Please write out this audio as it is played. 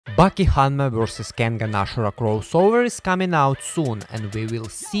BAKI Hanma vs Kengan Ashura crossover is coming out soon, and we will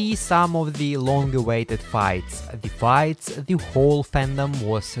see some of the long-awaited fights, the fights the whole fandom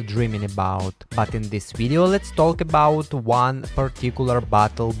was dreaming about. But in this video let's talk about one particular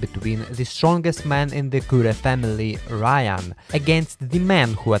battle between the strongest man in the Kure family, Raian, against the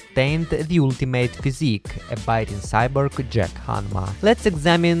man who attained the ultimate physique, a biting cyborg Jack Hanma. Let's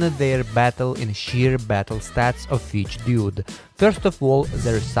examine their battle in sheer battle stats of each dude. First of all,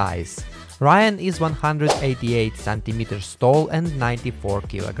 their size. Raian is 188 cm tall and 94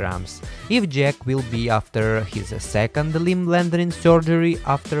 kg. If Jack will be after his second limb lengthening surgery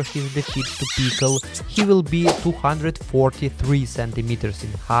after his defeat to Pickle, he will be 243 cm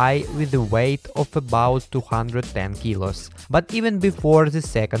in height with a weight of about 210 kg. But even before the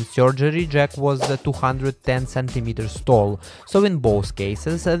second surgery, Jack was 210 cm tall, so in both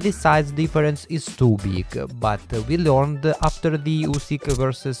cases the size difference is too big. But we learned after the Usyk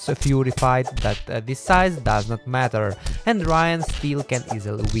vs Fury fight that this size does not matter, and Raian still can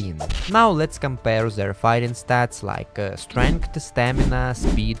easily win. Now let's compare their fighting stats like strength, stamina,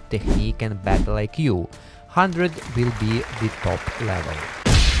 speed, technique and battle IQ. 100 will be the top level.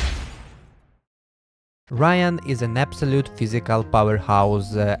 Raian is an absolute physical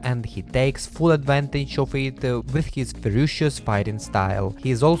powerhouse and he takes full advantage of it with his ferocious fighting style.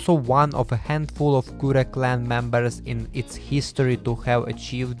 He is also one of a handful of Kure clan members in its history to have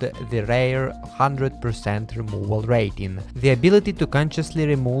achieved the rare 100% removal rating. The ability to consciously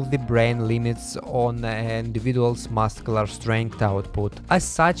remove the brain limits on an individual's muscular strength output. As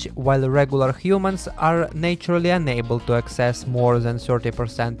such, while regular humans are naturally unable to access more than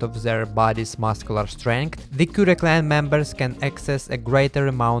 30% of their body's muscular strength, the Kure clan members can access a greater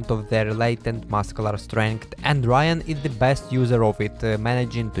amount of their latent muscular strength, and Raian is the best user of it,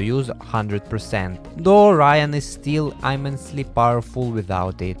 managing to use 100%. Though Raian is still immensely powerful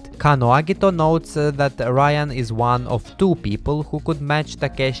without it. Kano Agito notes that Raian is one of two people who could match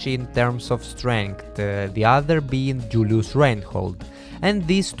Takeshi in terms of strength, the other being Julius Reinhold. And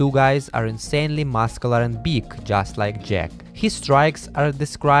these two guys are insanely muscular and big, just like Jack. His strikes are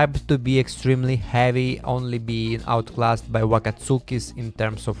described to be extremely heavy, only being outclassed by Wakatsuki's in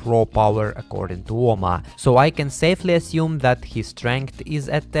terms of raw power according to Oma, so I can safely assume that his strength is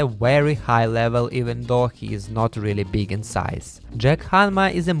at a very high level even though he is not really big in size. Jack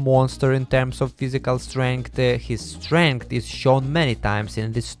Hanma is a monster in terms of physical strength. His strength is shown many times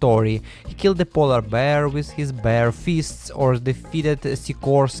in this story. He killed a polar bear with his bare fists or defeated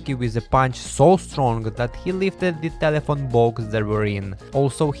Sikorsky with a punch so strong that he lifted the telephone box they were in.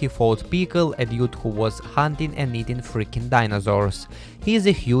 Also, he fought Pickle, a dude who was hunting and eating freaking dinosaurs. He is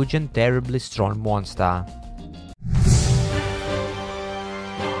a huge and terribly strong monster.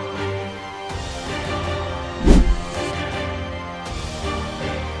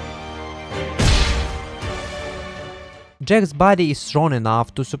 Jack's body is strong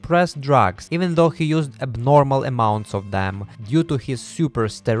enough to suppress drugs, even though he used abnormal amounts of them. Due to his super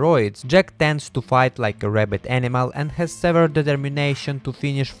steroids, Jack tends to fight like a rabid animal and has severe determination to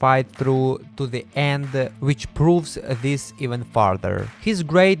finish fight through to the end, which proves this even further. His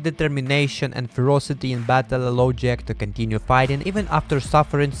great determination and ferocity in battle allow Jack to continue fighting even after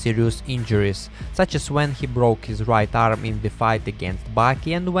suffering serious injuries, such as when he broke his right arm in the fight against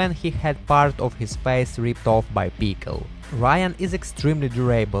BAKI and when he had part of his face ripped off by Pickle. Raian is extremely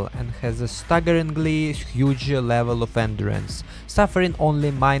durable and has a staggeringly huge level of endurance, suffering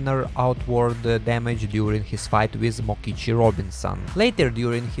only minor outward damage during his fight with Mokichi Robinson. Later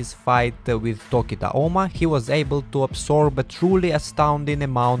during his fight with Tokita Oma, he was able to absorb a truly astounding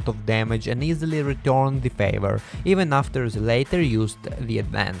amount of damage and easily return the favor, even after the later used the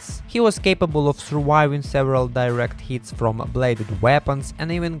advance. He was capable of surviving several direct hits from bladed weapons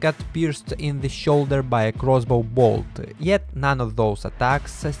and even got pierced in the shoulder by a crossbow bolt. Yet none of those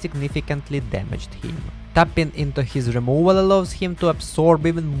attacks significantly damaged him. Tapping into his removal allows him to absorb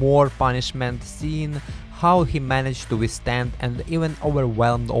even more punishment, seeing how he managed to withstand and even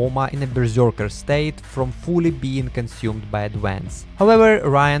overwhelmed Oma in a berserker state from fully being consumed by advance. However,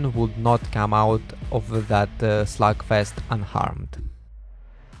 Raian would not come out of that slugfest unharmed.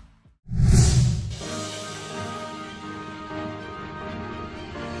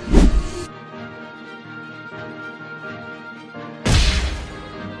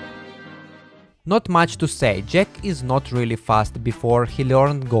 Not much to say, Jack is not really fast before he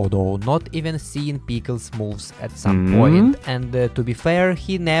learned Godo, not even seeing Pickle's moves at some point, and to be fair,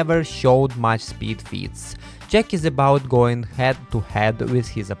 he never showed much speed feats. Jack is about going head to head with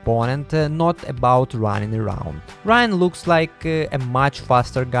his opponent, not about running around. Raian looks like a much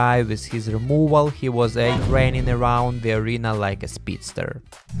faster guy. With his removal, he was running around the arena like a speedster.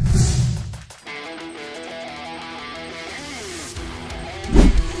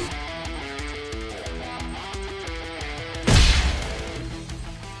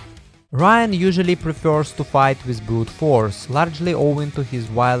 Raian usually prefers to fight with brute force, largely owing to his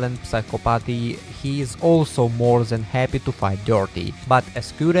violent psychopathy. He is also more than happy to fight dirty, but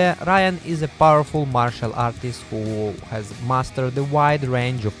as Kure, Raian is a powerful martial artist who has mastered a wide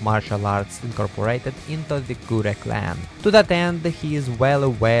range of martial arts incorporated into the Kure clan. To that end, he is well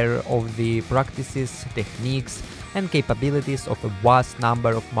aware of the practices, techniques, and capabilities of a vast number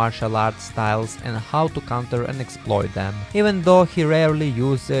of martial arts styles and how to counter and exploit them. Even though he rarely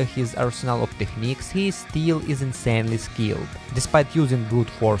uses his arsenal of techniques, he still is insanely skilled. Despite using brute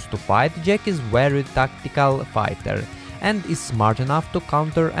force to fight, Jack is very tactical fighter and is smart enough to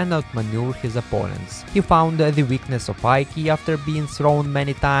counter and outmaneuver his opponents. He found the weakness of BAKI after being thrown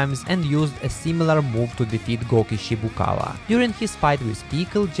many times and used a similar move to defeat Goki Shibukawa. During his fight with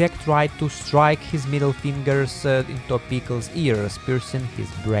Pickle, Jack tried to strike his middle fingers into Pickle's ears, piercing his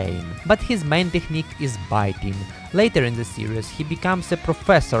brain. But his main technique is biting. Later in the series, he becomes a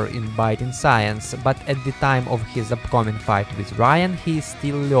professor in biting science, but at the time of his upcoming fight with Raian, he is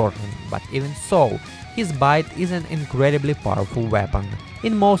still learning, but even so, his bite is an incredibly powerful weapon.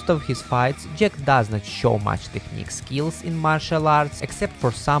 In most of his fights, Jack does not show much technique skills in martial arts, except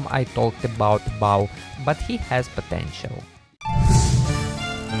for some I talked about above, but he has potential.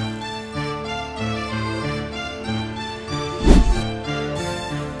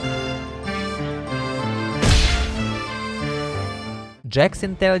 Jack's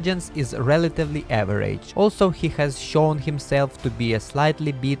intelligence is relatively average. Also, he has shown himself to be a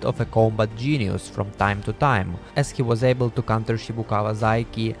slightly bit of a combat genius from time to time, as he was able to counter Shibukawa's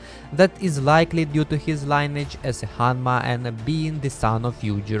Aiki. That is likely due to his lineage as a Hanma and being the son of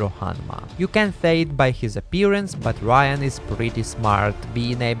Yujiro Hanma. You can say it by his appearance, but Raian is pretty smart,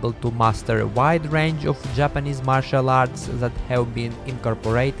 being able to master a wide range of Japanese martial arts that have been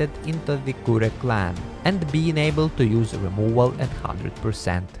incorporated into the Kure clan, and being able to use removal at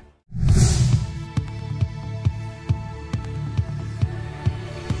 100%.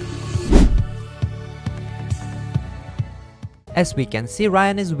 As we can see,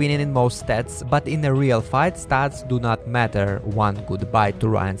 Raian is winning in most stats, but in a real fight stats do not matter. One good bite to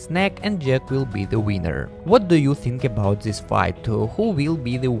Raian's neck and Jack will be the winner. What do you think about this fight? Who will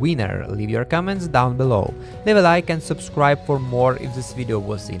be the winner? Leave your comments down below. Leave a like and subscribe for more if this video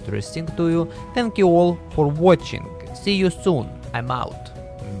was interesting to you. Thank you all for watching. See you soon. I'm out.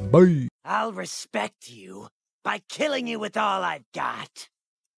 Bye. I'll respect you by killing you with all I've got.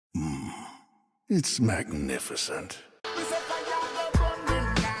 It's magnificent.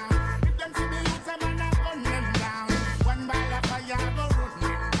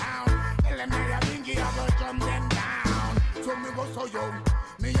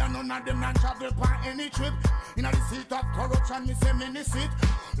 Me and none of them not travel on any trip. In the seat of corruption, me say many sit.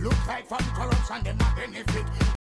 Look like from corruption, them a benefit.